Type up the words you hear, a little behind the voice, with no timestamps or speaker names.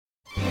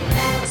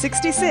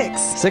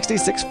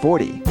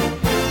6640.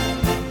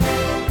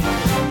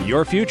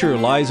 Your future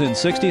lies in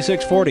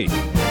 6640.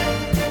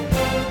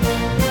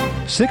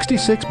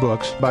 66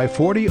 books by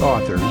 40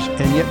 authors,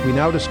 and yet we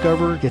now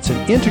discover it's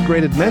an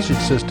integrated message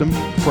system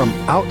from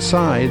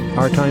outside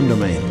our time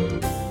domain.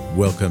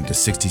 Welcome to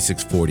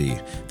 6640,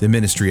 the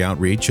ministry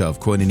outreach of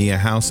Koinonia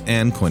House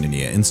and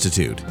Koinonia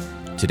Institute.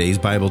 Today's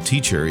Bible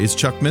teacher is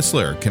Chuck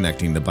Missler,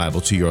 connecting the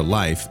Bible to your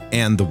life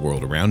and the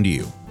world around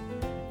you.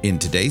 In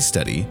today's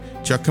study,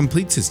 Chuck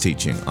completes his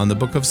teaching on the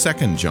book of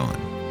 2 John.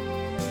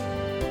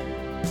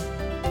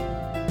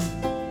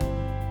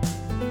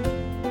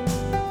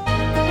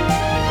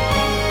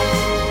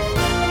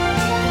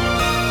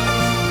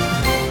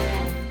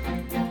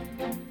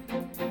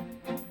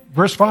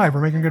 Verse 5,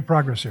 we're making good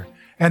progress here.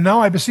 And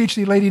now I beseech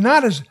thee, lady,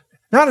 not as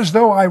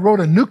though I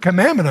wrote a new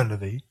commandment unto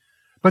thee,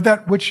 but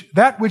that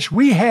which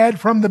we had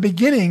from the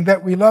beginning,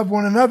 that we love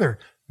one another.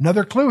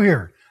 Another clue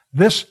here.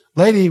 This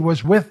lady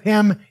was with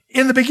him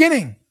in the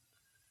beginning,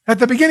 at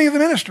the beginning of the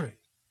ministry.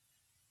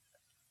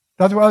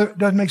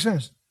 Doesn't make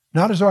sense.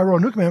 Not as though I wrote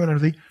a new commandment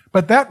unto thee,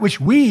 but that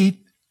which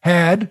we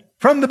had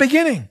from the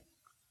beginning.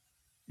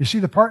 You see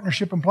the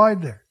partnership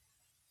implied there,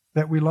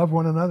 that we love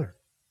one another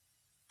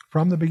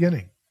from the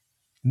beginning.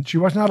 And she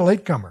was not a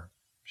latecomer.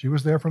 She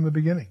was there from the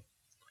beginning.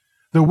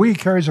 The we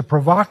carries a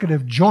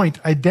provocative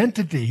joint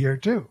identity here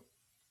too.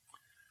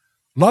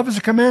 Love is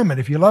a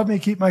commandment. If you love me,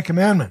 keep my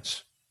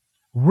commandments.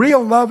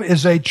 Real love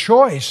is a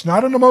choice,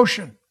 not an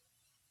emotion.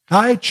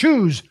 I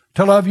choose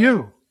to love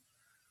you.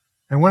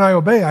 And when I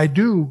obey, I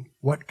do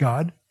what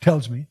God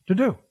tells me to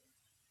do.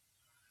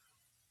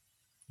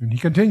 And he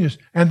continues,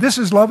 and this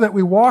is love, that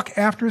we walk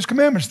after his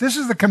commandments. This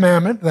is the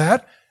commandment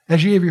that,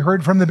 as ye have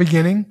heard from the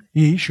beginning,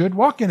 ye should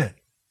walk in it.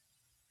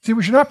 See,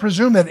 we should not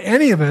presume that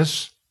any of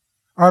us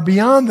are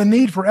beyond the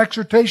need for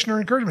exhortation or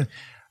encouragement.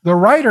 The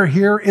writer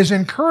here is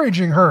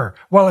encouraging her.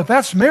 Well, if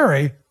that's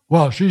Mary,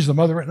 well, she's the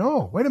mother.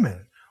 No, wait a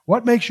minute.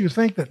 What makes you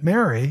think that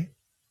Mary,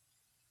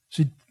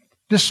 see,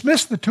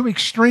 dismiss the two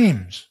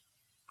extremes.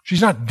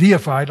 She's not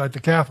deified like the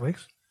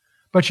Catholics,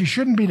 but she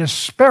shouldn't be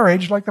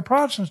disparaged like the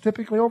Protestants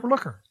typically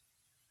overlook her.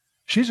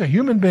 She's a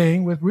human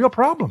being with real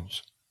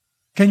problems.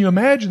 Can you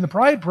imagine the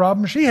pride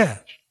problem she has?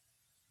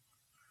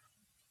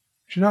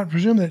 Should not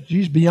presume that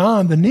she's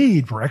beyond the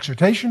need for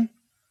exhortation,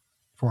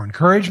 for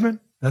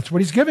encouragement. That's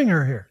what he's giving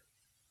her here.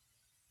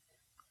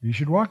 You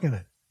should walk in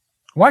it.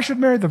 Why should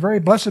Mary, the very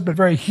blessed but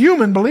very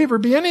human believer,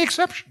 be any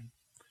exception?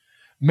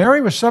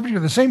 Mary was subject to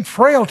the same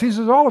frailties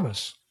as all of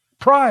us,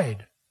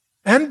 pride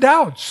and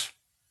doubts.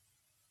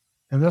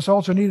 And thus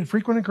also needed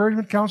frequent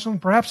encouragement, counsel,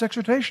 and perhaps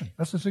exhortation.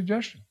 That's the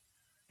suggestion.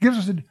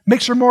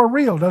 Makes her more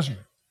real, doesn't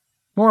it?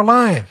 More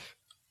alive.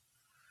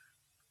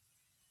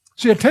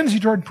 See, a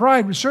tendency toward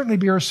pride would certainly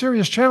be her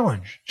serious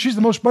challenge. She's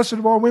the most blessed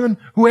of all women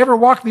who ever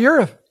walked the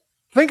earth.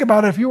 Think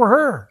about it if you were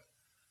her.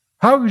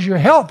 How could you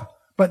help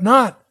but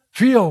not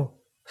feel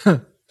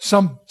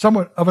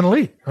somewhat of an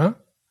elite? Huh?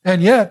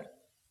 And yet,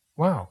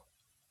 wow.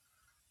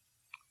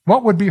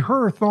 What would be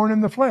her thorn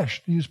in the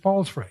flesh, to use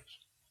Paul's phrase?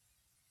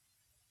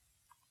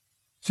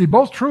 See,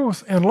 both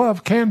truth and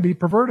love can be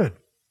perverted.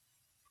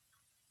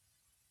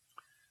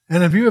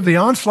 And in view of the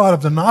onslaught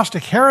of the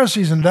Gnostic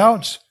heresies and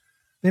doubts,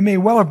 they may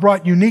well have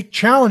brought unique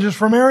challenges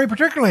for Mary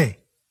particularly.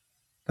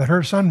 That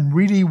her son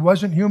really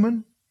wasn't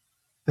human,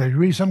 that he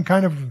really some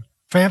kind of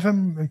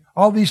phantom,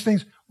 all these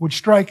things would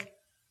strike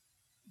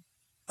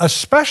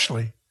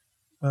especially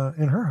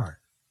in her heart.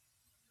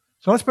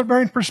 So let's put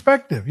Mary in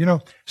perspective. You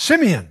know,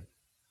 Simeon,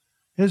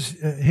 his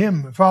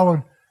hymn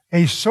followed,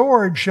 a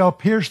sword shall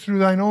pierce through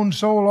thine own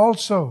soul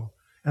also,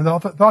 and the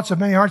thoughts of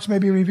many hearts may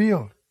be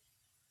revealed.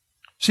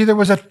 See, there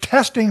was a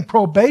testing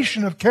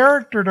probation of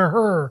character to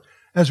her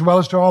as well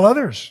as to all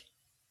others.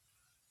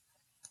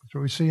 That's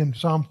what we see in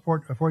Psalm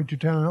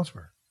 42:10 and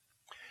elsewhere.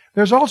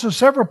 There's also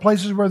several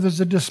places where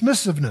there's a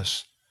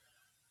dismissiveness.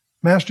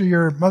 Master,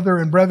 your mother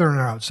and brethren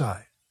are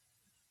outside.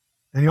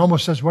 And he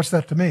almost says, what's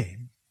that to me?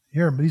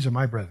 Here, these are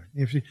my brethren.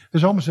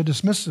 There's almost a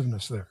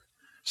dismissiveness there.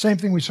 Same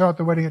thing we saw at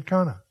the wedding at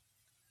Cana.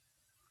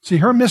 See,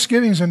 her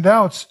misgivings and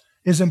doubts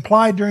is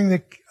implied during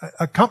the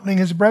accompanying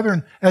his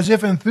brethren, as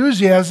if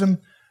enthusiasm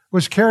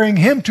was carrying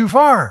him too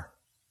far.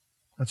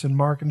 That's in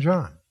Mark and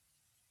John.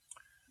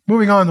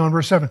 Moving on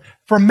verse 7.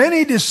 For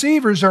many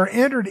deceivers are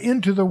entered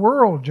into the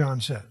world,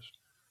 John says,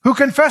 who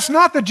confess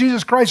not that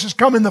Jesus Christ has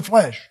come in the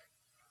flesh.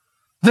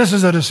 This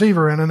is a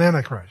deceiver and an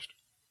antichrist.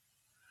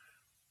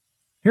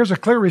 Here's a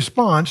clear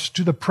response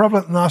to the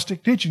prevalent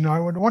Gnostic teaching. Now,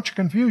 I don't want to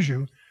confuse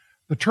you.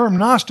 The term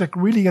Gnostic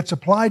really gets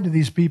applied to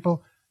these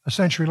people a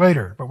century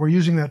later, but we're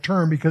using that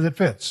term because it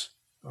fits.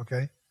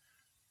 Okay?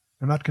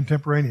 They're not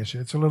contemporaneous.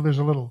 There's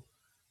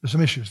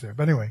some issues there.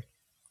 But anyway,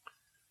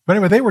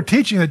 they were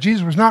teaching that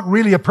Jesus was not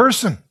really a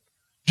person,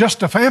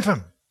 just a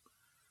phantom.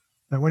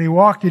 That when he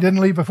walked, he didn't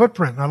leave a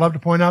footprint. And I love to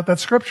point out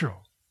that's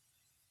scriptural.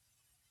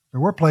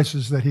 There were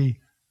places that he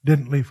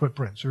didn't leave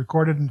footprints. They're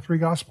recorded in the 3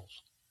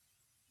 Gospels.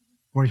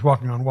 When he's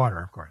walking on water,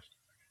 of course.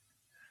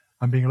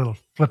 I'm being a little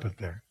flippant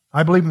there.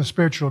 I believe in the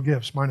spiritual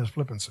gifts. Mine is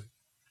flippancy.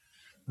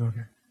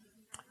 Okay.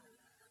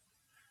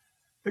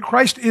 that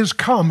Christ is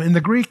come. In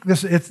the Greek,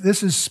 this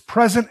is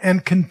present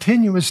and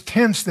continuous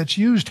tense that's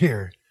used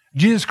here.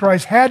 Jesus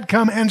Christ had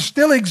come and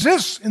still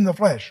exists in the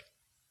flesh.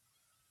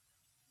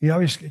 He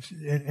obviously,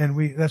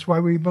 and that's why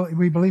we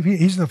believe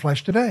he's in the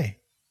flesh today.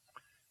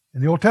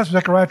 In the Old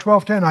Testament, Zechariah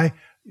 12:10,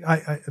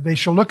 they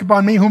shall look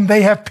upon me whom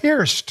they have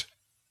pierced.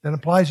 That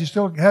implies he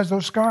still has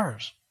those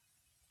scars.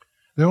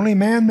 The only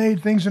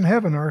man-made things in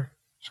heaven are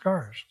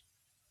scars.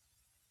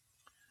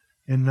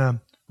 In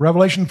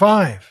Revelation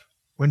 5,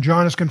 when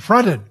John is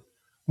confronted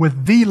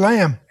with the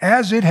Lamb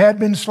as it had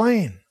been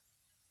slain,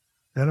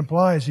 that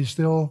implies he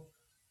still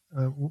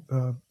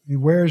he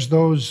wears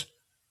those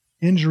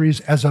injuries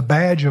as a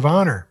badge of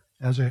honor,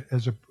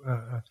 the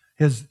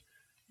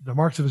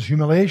marks of his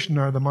humiliation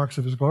are the marks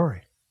of his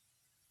glory.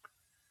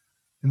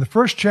 In the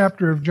first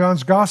chapter of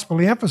John's Gospel,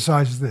 he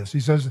emphasizes this. He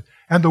says,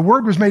 "And the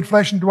Word was made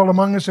flesh and dwelt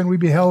among us, and we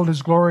beheld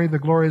his glory. The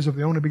glory is of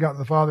the only begotten of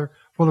the Father,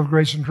 full of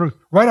grace and truth."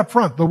 Right up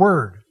front, the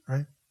Word.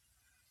 Right?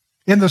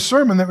 In the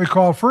sermon that we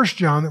call 1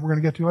 John, that we're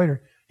going to get to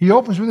later, he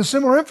opens with a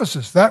similar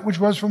emphasis. "That which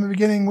was from the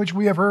beginning, which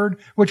we have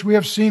heard, which we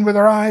have seen with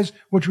our eyes,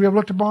 which we have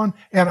looked upon,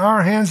 and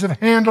our hands have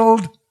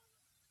handled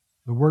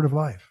the word of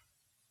life."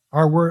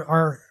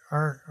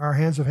 Our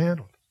hands have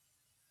handled.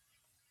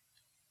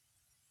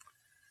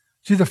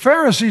 See, the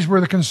Pharisees were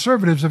the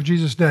conservatives of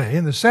Jesus' day,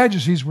 and the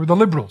Sadducees were the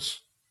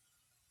liberals.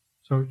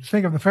 So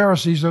think of the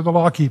Pharisees, they're the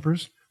law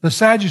keepers. The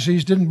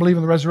Sadducees didn't believe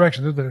in the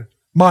resurrection. They're the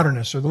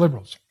modernists or the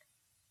liberals.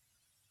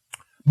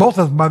 Both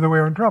of them, by the way,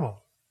 are in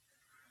trouble.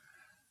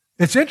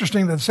 It's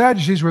interesting that the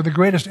Sadducees were the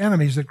greatest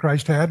enemies that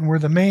Christ had and were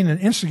the main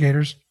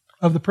instigators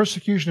of the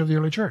persecution of the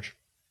early church.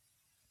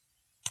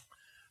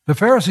 The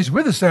Pharisees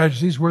with the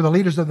Sadducees were the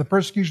leaders of the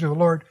persecution of the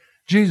Lord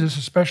Jesus,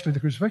 especially the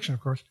crucifixion,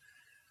 of course.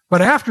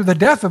 But after the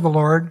death of the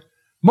Lord,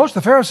 most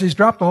of the Pharisees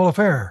dropped the whole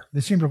affair.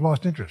 They seem to have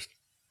lost interest.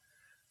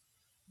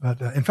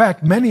 But in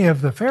fact, many of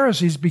the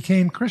Pharisees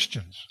became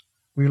Christians.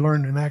 We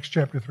learn in Acts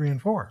chapter 3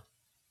 and 4.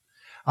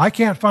 I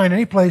can't find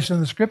any place in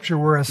the Scripture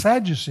where a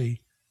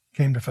Sadducee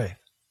came to faith.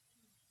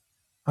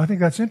 I think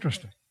that's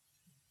interesting.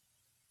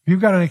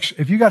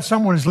 If you've got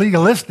someone who's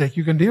legalistic,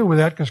 you can deal with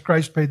that because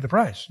Christ paid the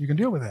price. You can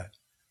deal with that.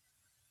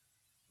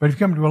 But if you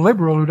come to a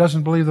liberal who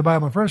doesn't believe the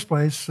Bible in the first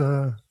place,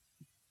 not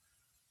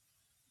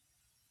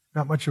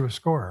much of a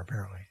score,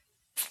 apparently.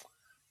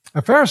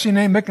 A Pharisee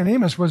named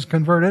Nicodemus was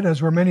converted,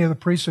 as were many of the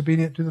priests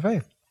obedient to the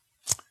faith.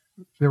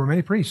 There were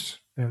many priests.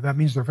 That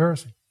means they're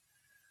Pharisee.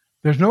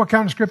 There's no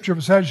account in Scripture of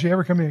a Sadducee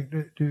ever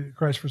coming to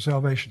Christ for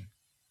salvation.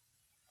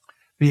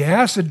 The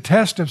acid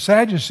test of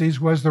Sadducees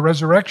was the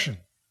resurrection,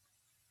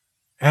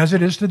 as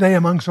it is today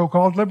among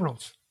so-called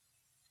liberals.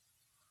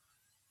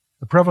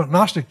 The prevalent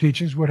Gnostic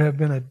teachings would have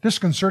been a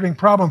disconcerting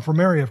problem for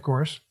Mary, of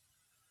course.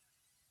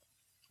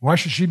 Why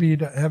should she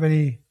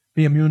be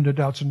immune to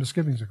doubts and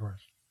misgivings, of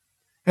course?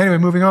 Anyway,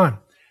 moving on.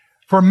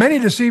 "For many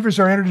deceivers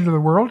are entered into the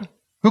world,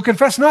 who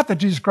confess not that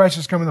Jesus Christ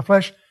has come in the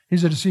flesh."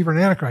 He's a deceiver and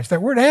antichrist.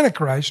 That word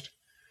antichrist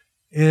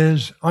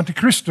is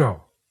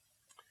antichristo.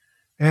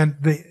 And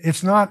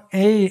it's not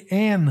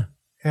an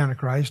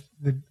antichrist.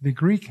 The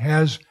Greek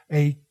has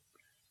a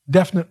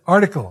definite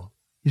article.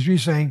 He's really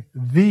saying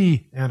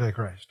the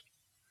antichrist.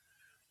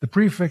 The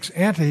prefix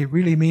anti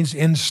really means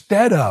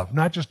instead of,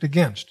 not just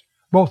against.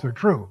 Both are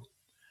true.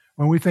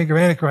 When we think of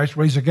antichrist,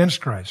 well, he's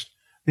against Christ.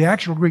 The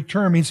actual Greek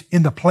term means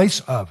in the place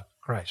of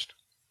Christ,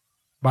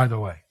 by the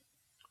way.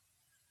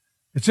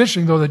 It's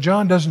interesting, though, that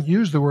John doesn't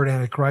use the word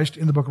antichrist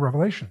in the book of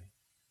Revelation.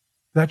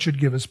 That should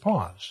give us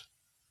pause.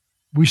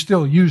 We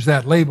still use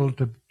that label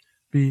to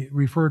be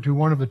referred to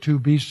one of the two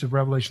beasts of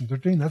Revelation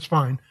 13. That's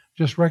fine.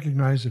 Just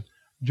recognize that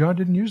John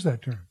didn't use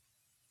that term.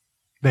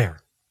 There.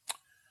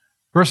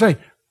 Verse 8,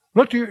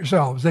 "Look to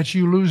yourselves that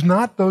you lose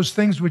not those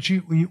things which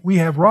we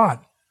have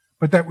wrought,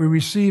 but that we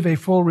receive a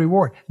full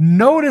reward."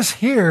 Notice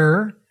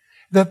here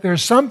that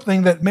there's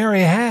something that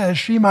Mary has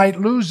she might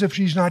lose if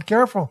she's not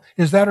careful.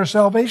 Is that her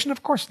salvation?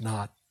 Of course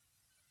not.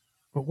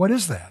 But what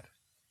is that?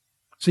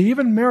 See,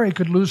 even Mary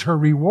could lose her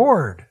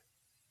reward.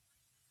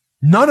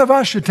 None of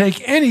us should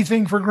take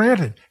anything for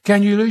granted.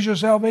 Can you lose your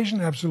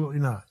salvation? Absolutely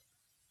not.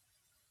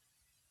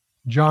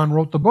 John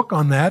wrote the book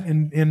on that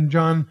in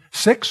John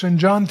 6 and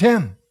John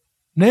 10.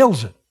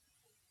 Nails it.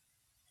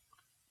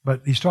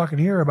 But he's talking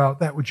here about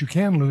that which you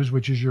can lose,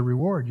 which is your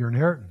reward, your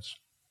inheritance.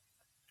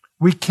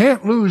 We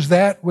can't lose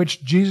that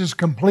which Jesus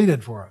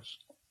completed for us.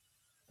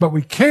 But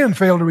we can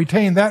fail to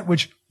retain that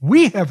which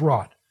we have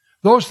wrought.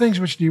 Those things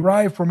which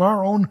derive from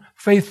our own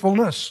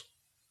faithfulness.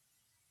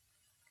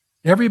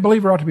 Every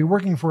believer ought to be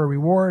working for a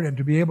reward and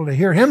to be able to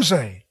hear him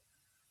say,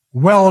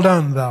 "Well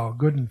done, thou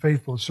good and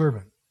faithful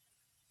servant."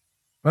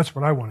 That's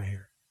what I want to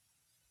hear.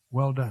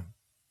 Well done.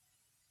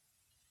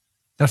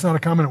 That's not a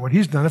comment on what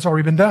he's done. That's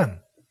already been done.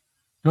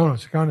 No,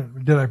 it's a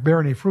comment. Did I bear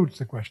any fruit? It's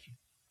the question.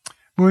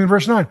 Moving to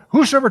verse 9.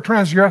 "Whosoever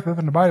transgresseth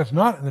and abideth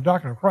not in the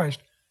doctrine of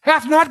Christ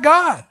hath not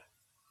God.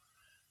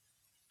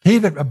 He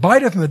that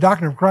abideth in the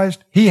doctrine of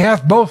Christ, he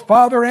hath both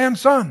Father and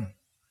Son."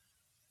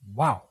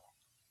 Wow.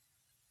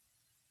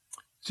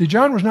 See,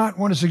 John was not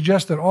one to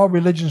suggest that all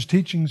religion's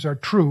teachings are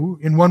true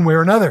in one way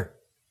or another,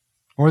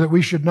 or that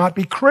we should not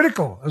be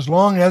critical as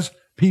long as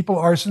people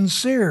are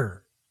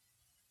sincere.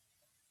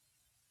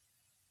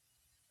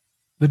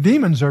 The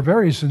demons are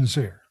very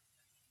sincere,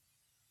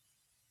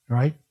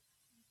 right?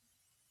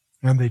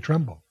 And they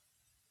tremble.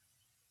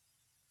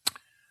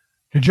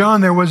 To John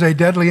there was a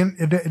deadly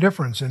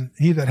difference, and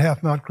he that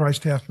hath not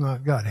Christ hath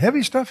not God.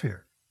 Heavy stuff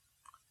here.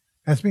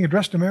 That's being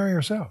addressed to Mary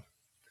herself.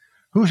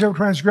 Whosoever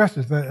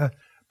transgresseth,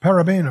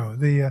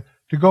 parabeno,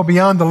 to go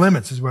beyond the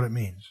limits is what it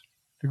means.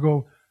 To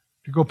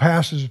go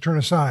past is to turn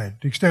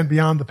aside. To extend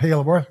beyond the pale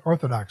of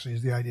orthodoxy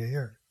is the idea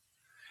here.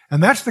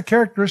 And that's the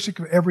characteristic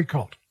of every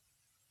cult.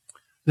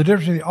 The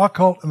difference between the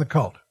occult and the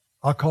cult.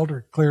 Occult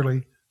are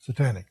clearly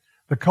satanic.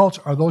 The cults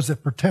are those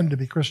that pretend to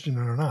be Christian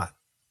and are not.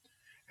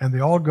 And they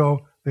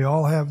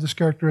all have this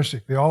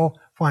characteristic. They all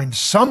find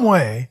some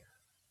way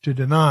to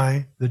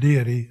deny the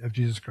deity of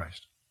Jesus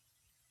Christ.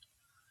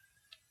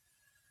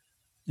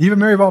 Even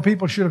Mary of all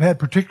people should have had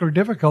particular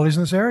difficulties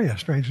in this area,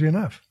 strangely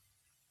enough.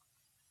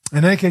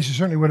 In any case, she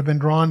certainly would have been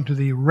drawn to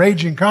the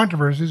raging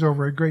controversies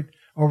over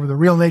the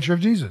real nature of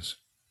Jesus.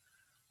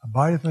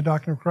 Abideth in the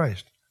doctrine of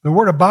Christ. The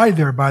word abide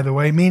there, by the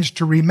way, means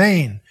to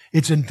remain.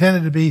 It's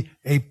intended to be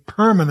a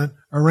permanent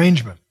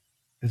arrangement.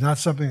 It's not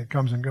something that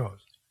comes and goes.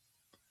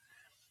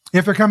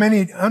 If there come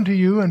any unto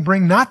you and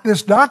bring not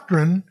this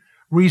doctrine,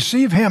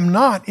 receive him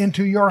not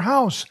into your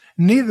house,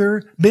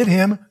 neither bid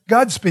him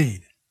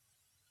Godspeed.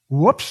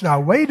 Whoops,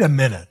 now wait a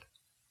minute.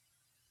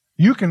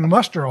 You can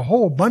muster a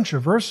whole bunch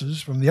of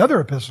verses from the other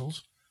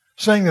epistles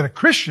saying that a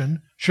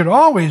Christian should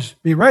always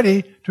be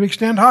ready to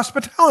extend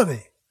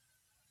hospitality.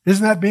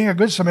 Isn't that being a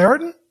good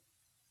Samaritan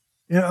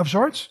of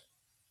sorts?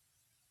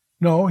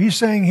 No, he's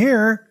saying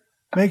here,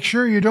 make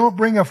sure you don't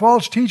bring a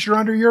false teacher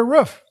under your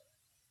roof.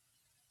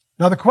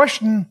 Now the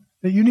question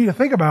that you need to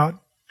think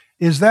about,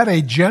 is that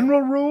a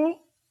general rule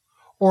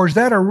or is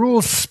that a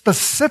rule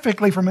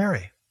specifically for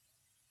Mary?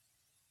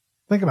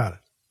 Think about it,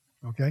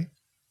 okay?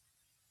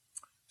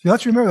 See,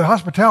 let's remember that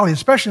hospitality,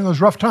 especially in those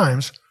rough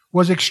times,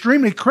 was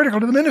extremely critical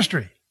to the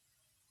ministry.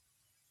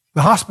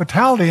 The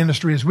hospitality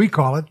industry, as we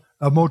call it,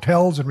 of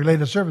motels and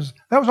related services,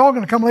 that was all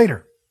going to come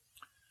later.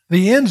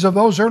 The inns of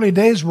those early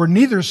days were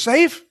neither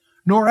safe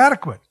nor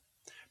adequate.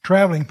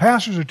 Traveling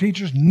pastors or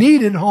teachers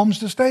needed homes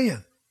to stay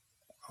in.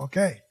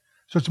 Okay,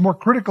 so it's a more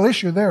critical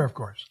issue there, of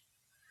course.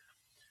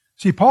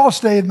 See, Paul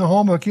stayed in the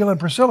home of Aquila and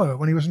Priscilla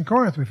when he was in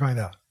Corinth, we find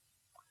out.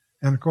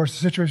 And, of course, the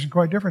situation is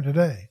quite different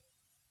today.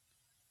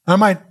 I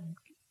might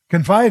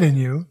confide in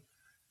you,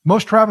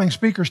 most traveling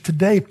speakers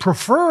today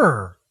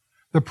prefer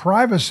the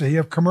privacy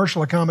of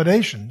commercial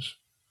accommodations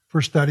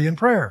for study and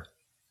prayer,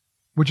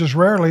 which is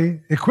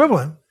rarely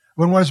equivalent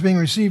when one is being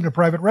received in a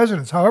private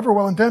residence, however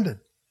well intended.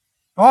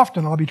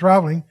 Often I'll be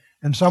traveling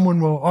and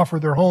someone will offer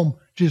their home,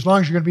 gee, as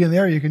long as you're going to be in the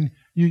area,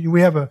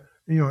 we have an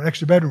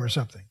extra bedroom or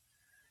something.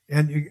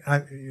 And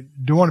you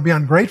don't want to be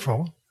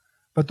ungrateful,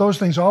 but those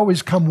things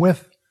always come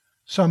with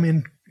some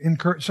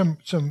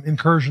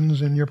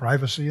incursions in your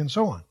privacy and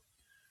so on.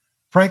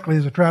 Frankly,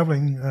 as a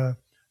traveling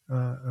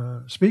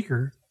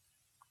speaker,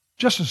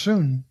 just as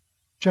soon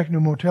check into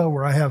a motel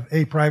where I have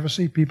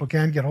privacy, people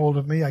can get hold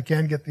of me, I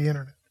can get the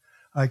internet,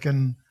 I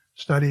can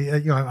study,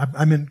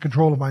 I'm in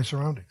control of my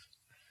surroundings.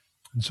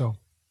 And so,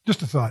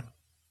 just a thought.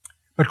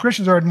 But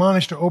Christians are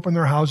admonished to open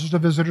their houses to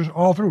visitors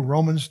all through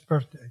Romans,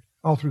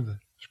 all through the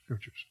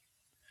Scriptures.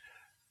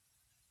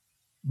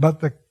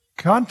 But the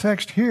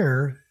context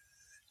here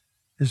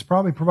is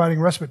probably providing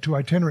respite to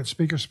itinerant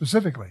speakers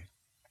specifically.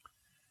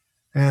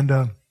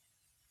 And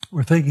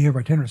we're thinking here of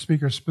itinerant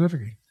speakers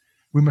specifically.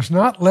 We must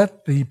not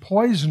let the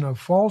poison of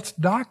false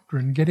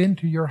doctrine get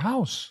into your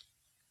house,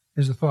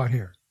 is the thought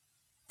here.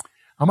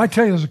 I might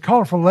tell you there's a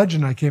colorful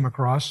legend I came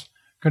across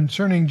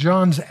concerning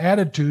John's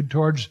attitude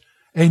towards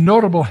a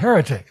notable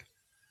heretic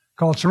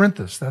called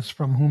Cerinthus. That's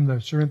from whom the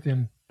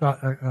Cerinthian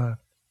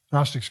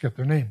Gnostics get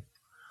their name.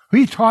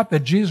 He taught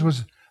that Jesus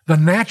was the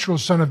natural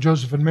son of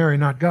Joseph and Mary,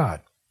 not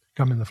God,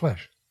 come in the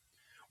flesh.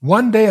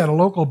 One day at a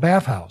local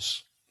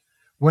bathhouse,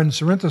 when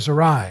Cerinthus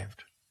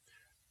arrived,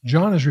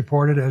 John is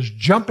reported as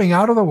jumping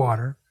out of the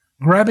water,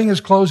 grabbing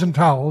his clothes and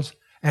towels,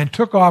 and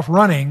took off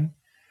running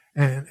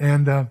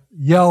and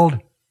yelled,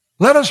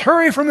 "Let us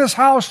hurry from this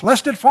house,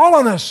 lest it fall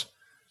on us.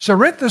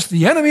 Cerinthus,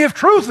 the enemy of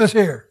truth, is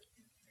here."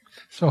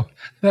 So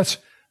that's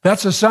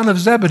a son of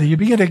Zebedee. You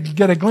begin to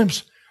get a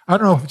glimpse. I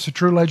don't know if it's a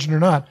true legend or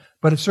not,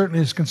 but it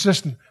certainly is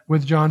consistent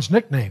with John's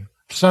nickname,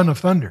 Son of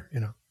Thunder,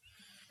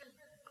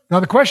 Now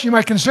the question you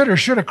might consider,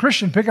 should a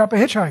Christian pick up a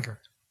hitchhiker?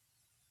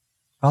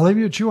 I'll leave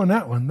you to chew on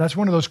that one. That's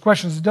one of those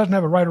questions that doesn't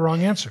have a right or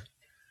wrong answer.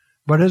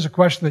 But it is a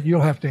question that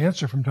you'll have to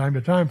answer from time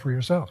to time for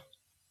yourself.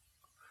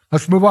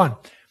 Let's move on.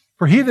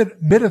 For he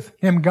that biddeth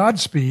him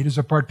Godspeed is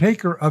a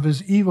partaker of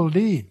his evil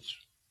deeds.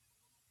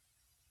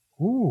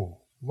 Ooh,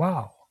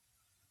 wow.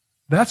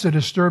 That's a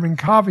disturbing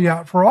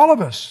caveat for all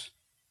of us.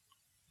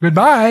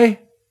 Goodbye.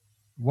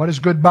 What does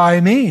goodbye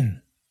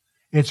mean?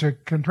 It's a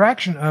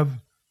contraction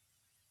of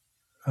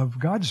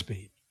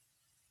Godspeed.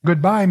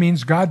 Goodbye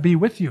means God be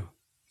with you.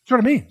 That's what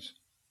it means.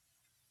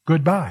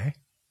 Goodbye,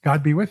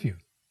 God be with you.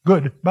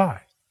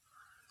 Goodbye.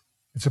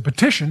 It's a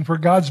petition for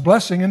God's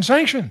blessing and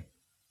sanction.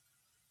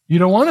 You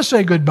don't want to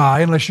say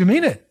goodbye unless you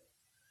mean it.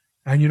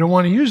 And you don't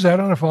want to use that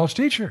on a false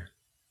teacher.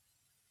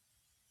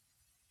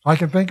 I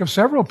can think of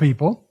several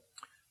people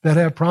that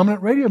have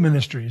prominent radio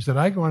ministries that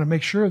I want to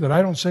make sure that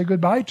I don't say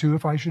goodbye to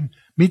if I should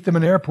meet them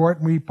in the airport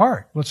and we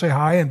part. Let's say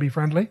hi and be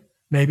friendly,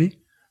 maybe.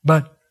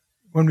 But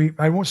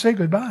I won't say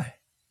goodbye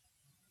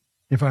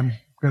if I'm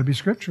going to be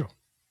scriptural.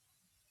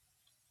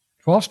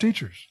 False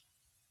teachers.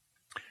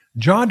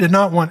 John did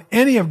not want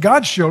any of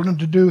God's children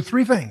to do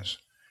three things.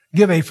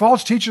 Give a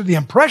false teacher the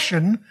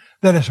impression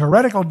that his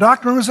heretical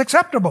doctrine was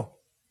acceptable.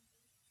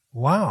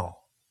 Wow.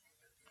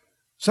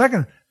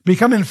 Second,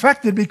 become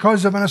infected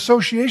because of an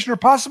association or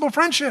possible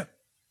friendship.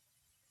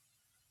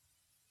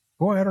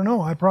 Boy, I don't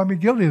know. I'm probably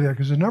guilty of that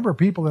because there's a number of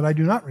people that I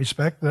do not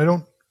respect that I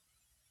don't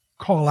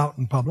call out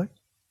in public.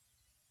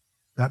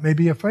 That may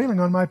be a failing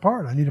on my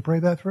part. I need to pray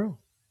that through.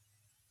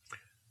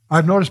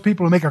 I've noticed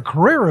people who make a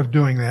career of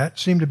doing that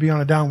seem to be on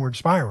a downward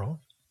spiral.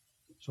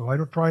 So I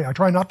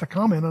try not to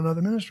comment on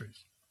other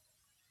ministries.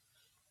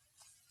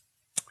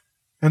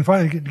 And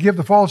finally, to give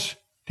the false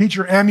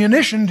teacher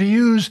ammunition to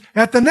use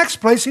at the next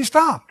place he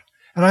stopped.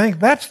 And I think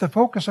that's the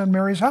focus on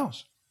Mary's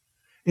house.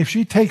 If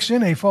she takes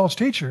in a false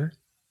teacher,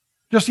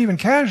 just even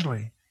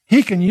casually,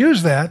 he can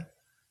use that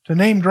to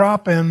name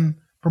drop and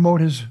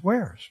promote his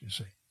wares, you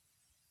see.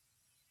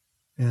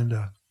 And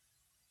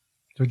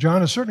so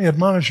John is certainly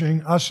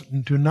admonishing us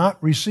to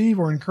not receive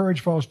or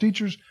encourage false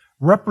teachers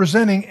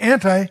representing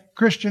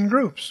anti-Christian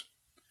groups.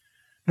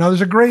 Now,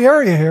 there's a gray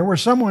area here where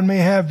someone may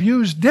have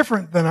views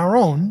different than our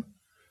own,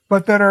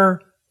 but that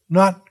are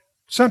not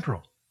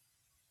central.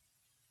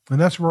 And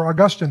that's where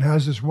Augustine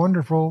has this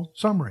wonderful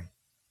summary.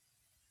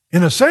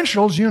 In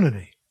essentials,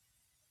 unity.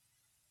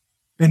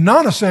 In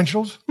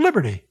non-essentials,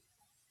 liberty.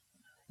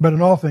 But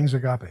in all things,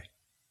 agape.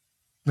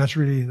 That's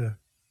really the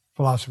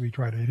philosophy we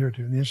try to adhere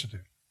to in the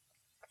Institute.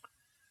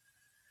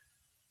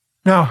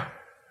 Now,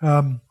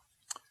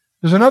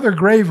 there's another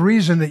grave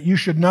reason that you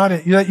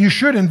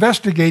should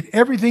investigate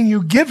everything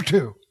you give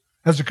to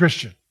as a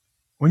Christian.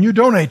 When you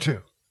donate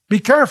to, be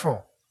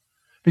careful.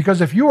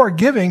 Because if you are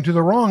giving to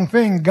the wrong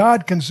thing,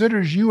 God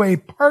considers you a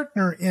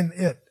partner in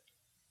it.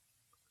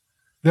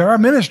 There are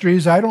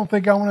ministries I don't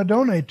think I want to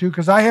donate to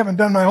because I haven't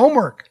done my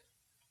homework.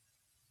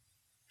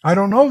 I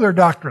don't know their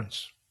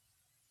doctrines.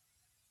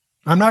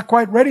 I'm not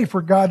quite ready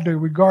for God to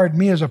regard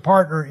me as a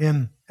partner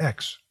in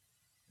X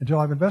until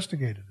I've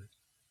investigated it.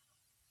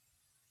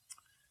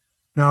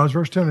 Now, is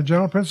verse 10 a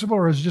general principle,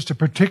 or is it just a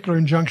particular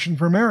injunction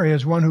for Mary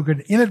as one who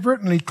could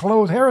inadvertently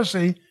clothe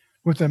heresy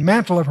with the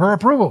mantle of her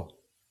approval?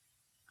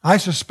 I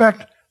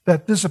suspect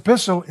that this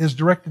epistle is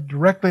directed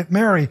directly at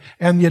Mary,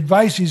 and the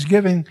advice he's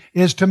giving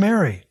is to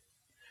Mary.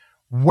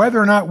 Whether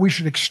or not we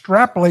should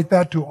extrapolate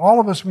that to all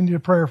of us, we need to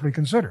prayerfully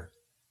consider,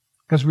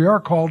 because we are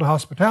called to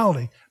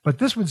hospitality. But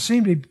this would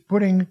seem to be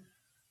putting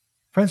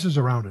fences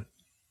around it.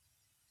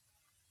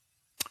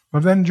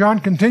 But then John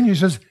continues,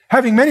 says,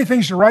 having many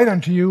things to write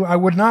unto you, I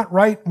would not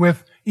write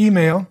with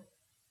email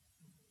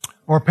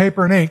or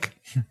paper and ink,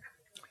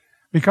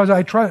 because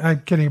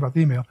I'm kidding about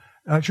the email.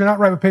 I should not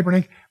write with paper and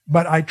ink,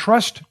 but I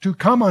trust to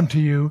come unto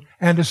you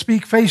and to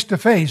speak face to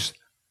face,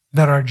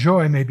 that our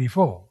joy may be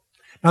full.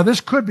 Now,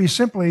 this could be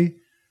simply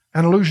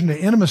an allusion to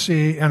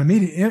intimacy and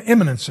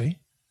imminency,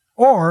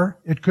 or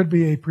it could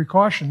be a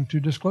precaution to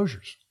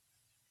disclosures.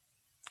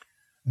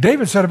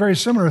 David said a very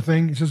similar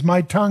thing. He says,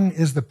 my tongue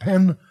is the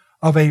pen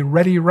of a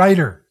ready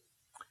writer.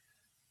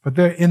 But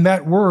there, in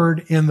that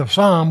word, in the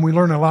Psalm, we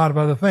learn a lot of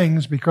other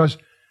things, because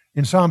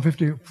in Psalm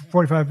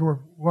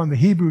 45:1, the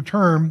Hebrew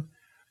term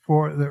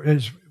for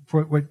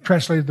what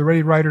translated the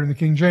ready writer in the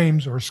King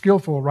James, or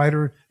skillful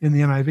writer in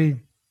the NIV,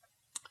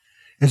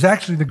 is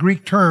actually the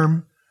Greek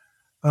term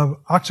of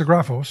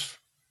oxographos,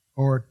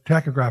 or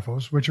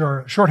tachygraphos, which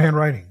are shorthand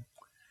writing.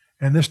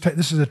 And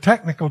this is a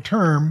technical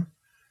term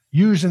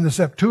used in the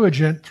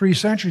Septuagint 3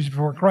 centuries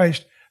before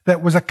Christ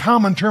that was a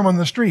common term on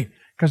the street,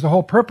 because the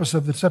whole purpose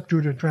of the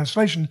Septuagint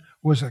translation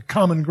was a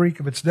common Greek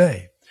of its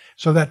day.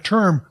 So that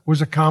term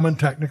was a common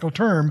technical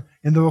term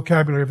in the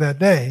vocabulary of that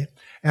day,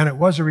 and it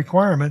was a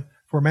requirement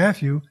for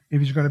Matthew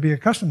if he's going to be a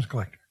customs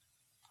collector.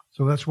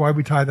 So that's why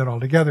we tie that all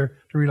together,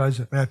 to realize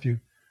that Matthew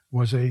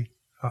was a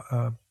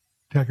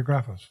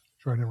tachygraphos,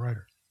 shorthand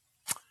writer.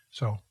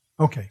 So,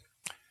 okay.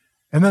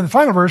 And then the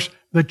final verse,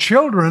 the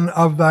children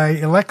of thy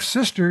elect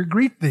sister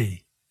greet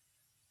thee.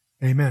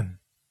 Amen.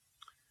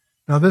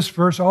 Now this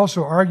verse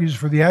also argues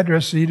for the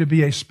addressee to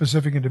be a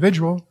specific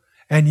individual.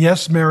 And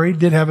yes, Mary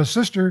did have a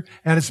sister,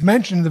 and it's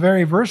mentioned in the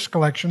very verse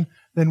collection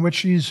in which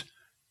she's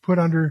put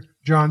under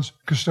John's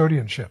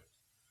custodianship,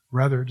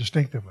 rather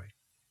distinctively.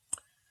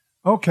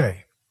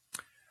 Okay.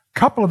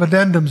 Couple of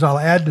addendums I'll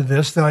add to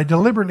this that I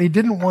deliberately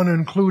didn't want to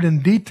include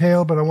in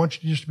detail, but I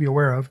want you just to be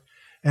aware of,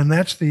 and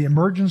that's the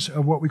emergence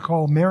of what we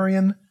call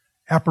Marian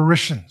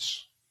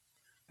apparitions.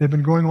 They've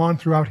been going on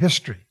throughout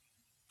history.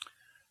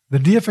 The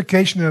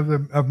deification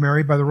of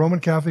Mary by the Roman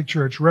Catholic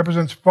Church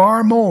represents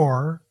far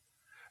more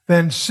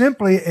than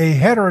simply a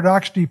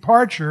heterodox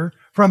departure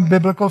from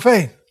biblical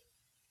faith.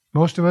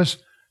 Most of us,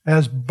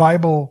 as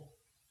Bible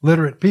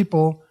literate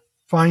people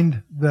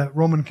find the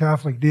Roman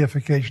Catholic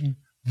deification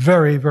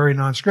very, very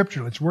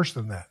non-scriptural. It's worse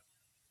than that.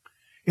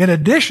 In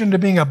addition to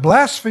being a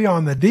blasphemy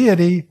on the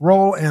deity,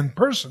 role, and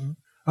person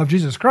of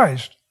Jesus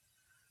Christ,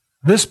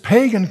 this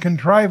pagan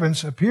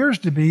contrivance appears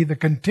to be the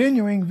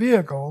continuing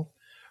vehicle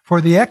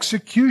for the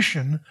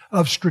execution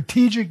of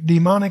strategic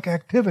demonic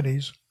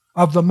activities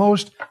of the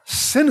most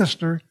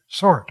sinister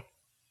sort.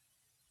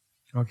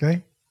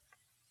 Okay?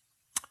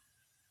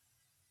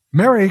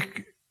 Mary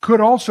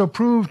could also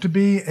prove to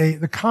be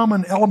the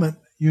common element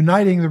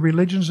uniting the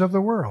religions of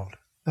the world.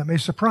 That may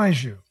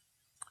surprise you.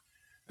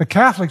 The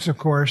Catholics, of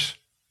course,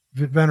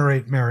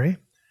 venerate Mary,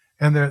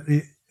 and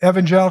the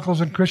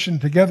evangelicals and Christian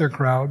Together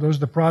crowd, those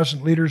are the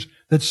Protestant leaders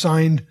that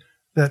signed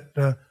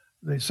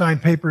they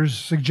signed papers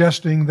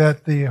suggesting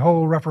that the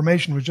whole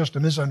Reformation was just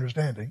a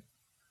misunderstanding.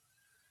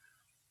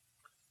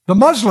 The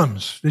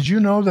Muslims, did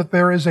you know that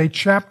there is a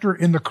chapter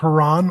in the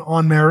Quran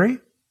on Mary?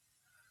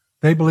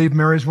 They believe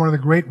Mary is one of the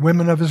great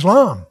women of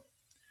Islam.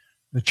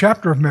 The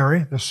chapter of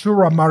Mary, the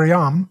Surah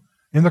Maryam,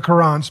 in the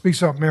Quran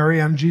speaks of Mary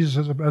and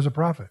Jesus as a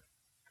prophet.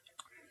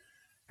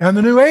 And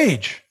the New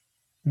Age,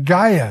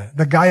 Gaia,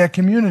 the Gaia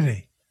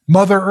community,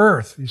 Mother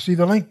Earth. You see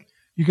the link?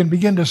 You can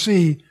begin to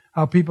see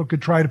how people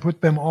could try to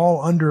put them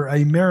all under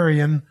a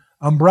Marian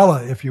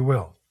umbrella, if you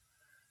will.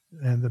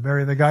 And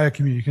the Gaia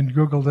community. You can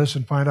Google this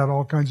and find out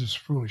all kinds of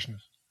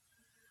foolishness.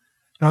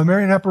 Now, the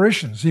Marian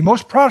apparitions. See,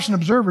 most Protestant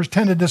observers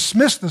tend to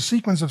dismiss the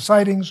sequence of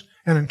sightings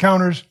and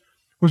encounters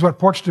with what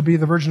purports to be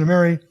the Virgin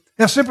Mary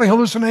as simply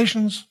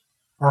hallucinations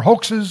or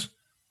hoaxes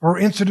or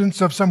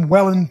incidents of some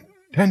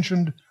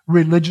well-intentioned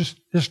religious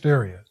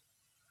hysteria.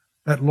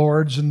 At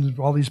Lourdes and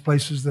all these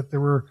places that there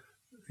were,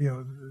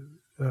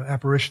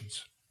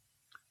 apparitions.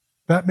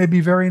 That may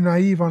be very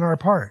naive on our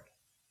part.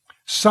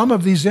 Some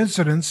of these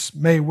incidents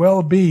may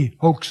well be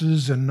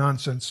hoaxes and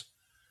nonsense.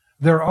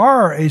 There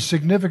are a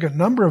significant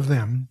number of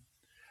them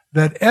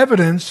that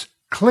evidence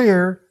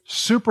clear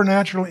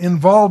supernatural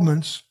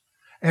involvements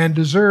and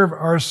deserve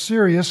our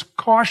serious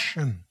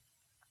caution.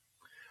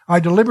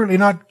 I deliberately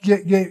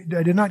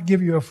did not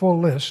give you a full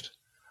list.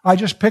 I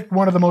just picked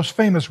one of the most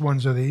famous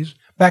ones of these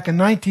back in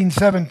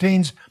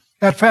 1917's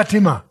at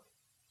Fatima.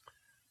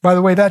 By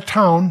the way, that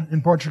town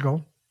in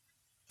Portugal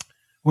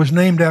was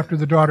named after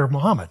the daughter of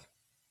Muhammad.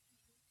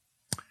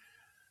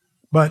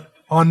 But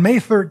on May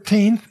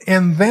 13th,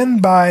 and then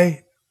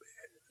by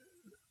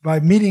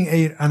meeting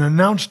an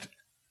announced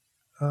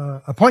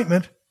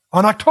appointment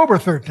on October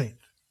 13th,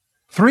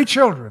 3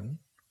 children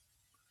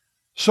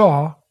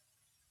saw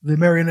the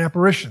Marian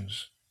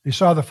apparitions. They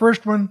saw the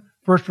first one.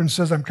 First one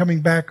says, I'm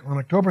coming back on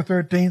October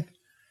 13th.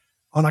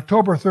 On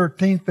October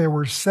 13th, there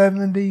were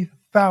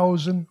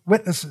 70,000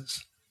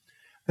 witnesses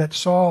that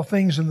saw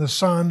things in the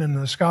sun and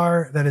the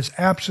sky that is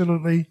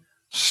absolutely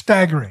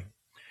staggering.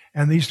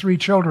 And these 3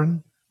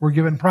 children were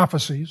given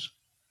prophecies.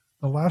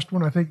 The last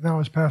one, I think, now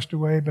has passed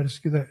away, but it's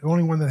the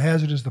only one that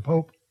has it is the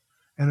Pope.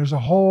 And there's a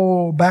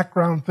whole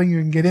background thing you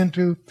can get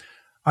into.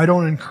 I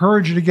don't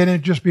encourage you to get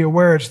in, just be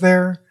aware it's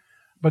there.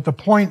 But the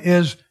point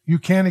is, you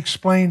can't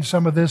explain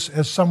some of this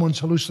as someone's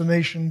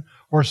hallucination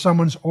or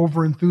someone's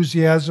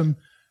overenthusiasm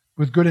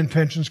with good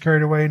intentions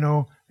carried away.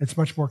 No, it's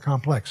much more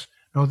complex.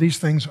 No, these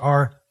things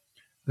are,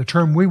 the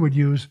term we would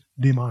use,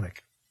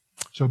 demonic.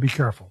 So be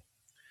careful.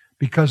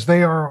 Because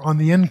they are on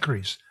the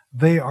increase.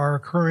 They are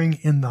occurring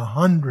in the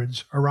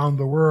hundreds around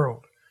the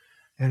world.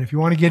 And if you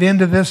want to get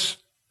into this,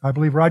 I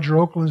believe Roger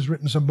Oakland has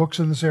written some books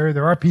in this area.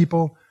 There are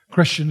people,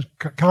 Christians,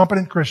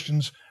 competent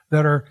Christians,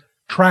 that are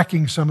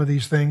tracking some of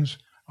these things.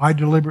 I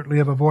deliberately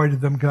have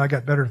avoided them because I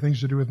got better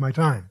things to do with my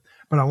time.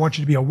 But I want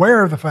you to be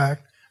aware of the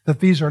fact that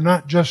these are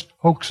not just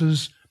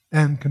hoaxes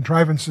and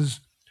contrivances.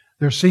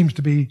 There seems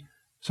to be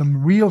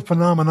some real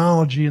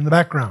phenomenology in the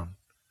background.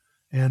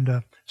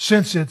 And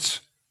since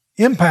its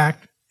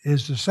impact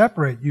is to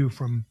separate you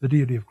from the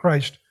deity of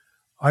Christ,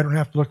 I don't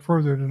have to look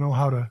further to know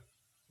how to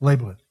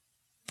label it.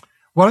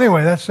 Well,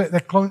 anyway,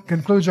 that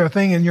concludes our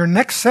thing. In your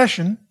next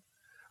session,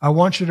 I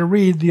want you to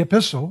read the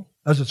epistle,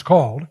 as it's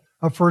called,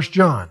 of 1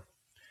 John.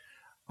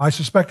 I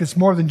suspect it's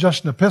more than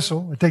just an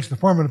epistle. It takes the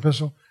form of an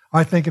epistle.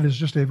 I think it is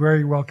just a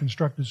very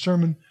well-constructed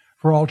sermon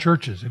for all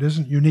churches. It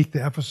isn't unique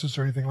to Ephesus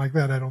or anything like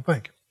that, I don't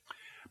think.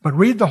 But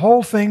read the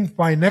whole thing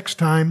by next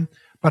time.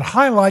 But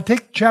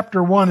take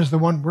chapter 1 is the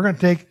one we're going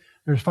to take.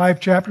 There's 5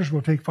 chapters.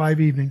 We'll take 5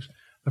 evenings.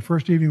 The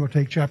first evening we'll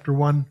take chapter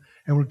 1,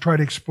 and we'll try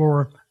to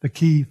explore the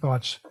key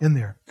thoughts in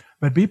there.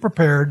 But be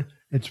prepared.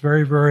 It's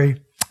very,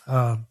 very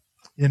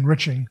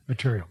enriching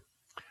material.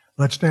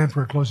 Let's stand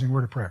for a closing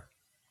word of prayer.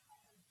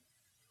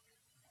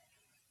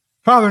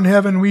 Father in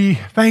heaven, we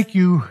thank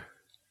you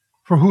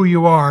for who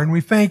you are, and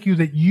we thank you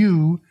that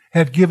you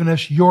have given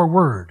us your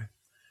word.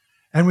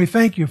 And we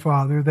thank you,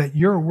 Father, that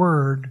your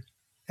word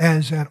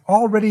has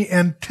already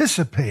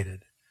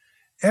anticipated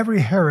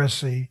every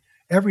heresy,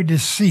 every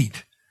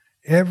deceit,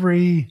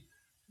 every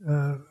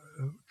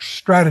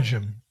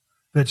stratagem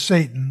that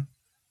Satan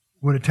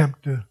would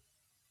attempt to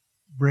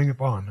bring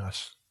upon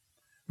us.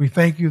 We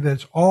thank you that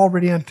it's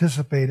already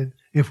anticipated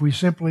if we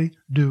simply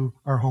do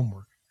our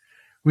homework.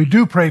 We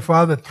do pray,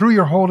 Father, that through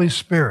your Holy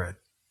Spirit,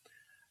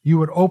 you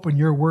would open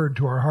your word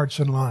to our hearts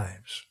and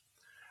lives,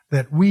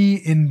 that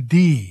we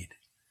indeed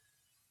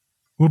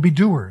will be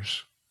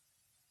doers,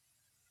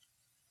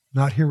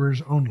 not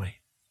hearers only.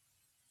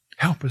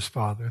 Help us,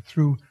 Father,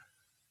 through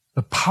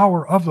the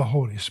power of the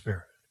Holy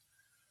Spirit,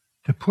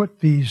 to put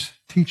these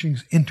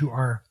teachings into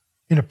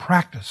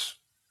practice,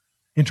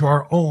 into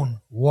our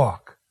own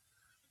walk,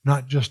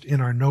 not just in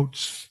our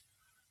notes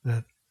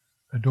that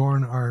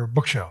adorn our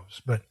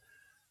bookshelves, but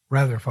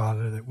rather,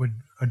 Father, that would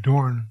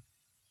adorn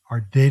our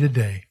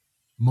day-to-day,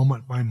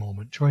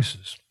 moment-by-moment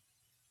choices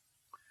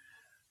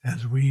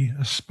as we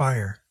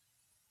aspire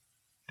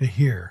to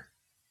hear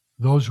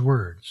those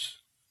words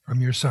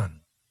from your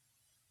Son.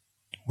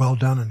 Well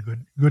done and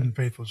good and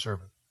faithful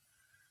servant.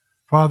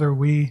 Father,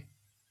 we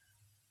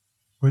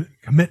would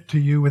commit to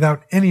you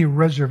without any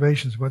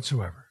reservations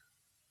whatsoever.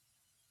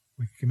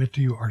 We commit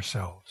to you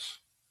ourselves,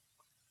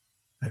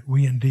 that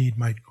we indeed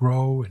might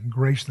grow in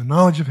grace and the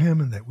knowledge of him,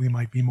 and that we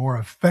might be more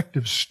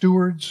effective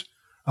stewards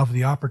of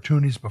the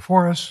opportunities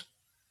before us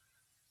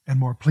and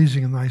more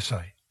pleasing in thy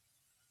sight.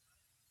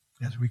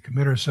 As we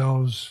commit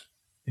ourselves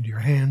into your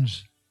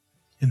hands,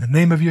 in the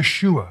name of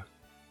Yeshua,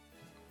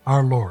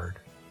 our Lord,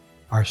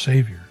 our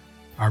Savior,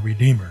 our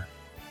Redeemer,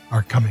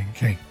 our coming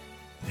King.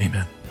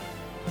 Amen.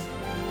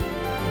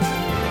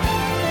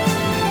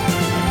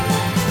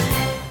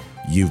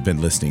 You've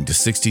been listening to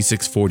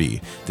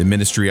 6640, the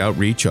ministry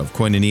outreach of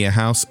Koinonia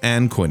House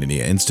and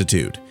Koinonia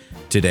Institute.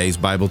 Today's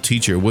Bible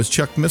teacher was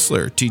Chuck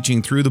Missler,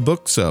 teaching through the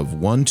books of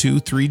 1, 2,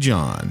 3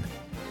 John.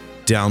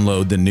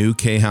 Download the new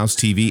K-House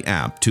TV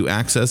app to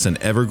access an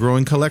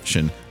ever-growing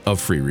collection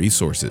of free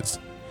resources.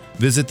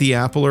 Visit the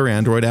Apple or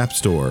Android App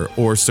Store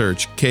or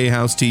search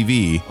K-House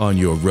TV on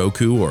your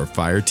Roku or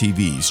Fire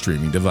TV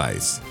streaming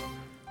device.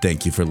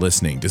 Thank you for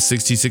listening to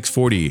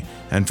 6640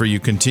 and for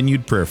your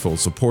continued prayerful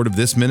support of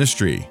this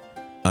ministry.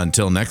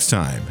 Until next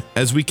time,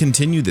 as we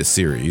continue this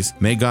series,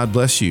 may God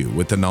bless you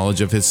with the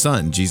knowledge of His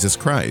Son, Jesus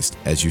Christ,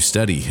 as you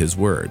study His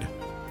Word.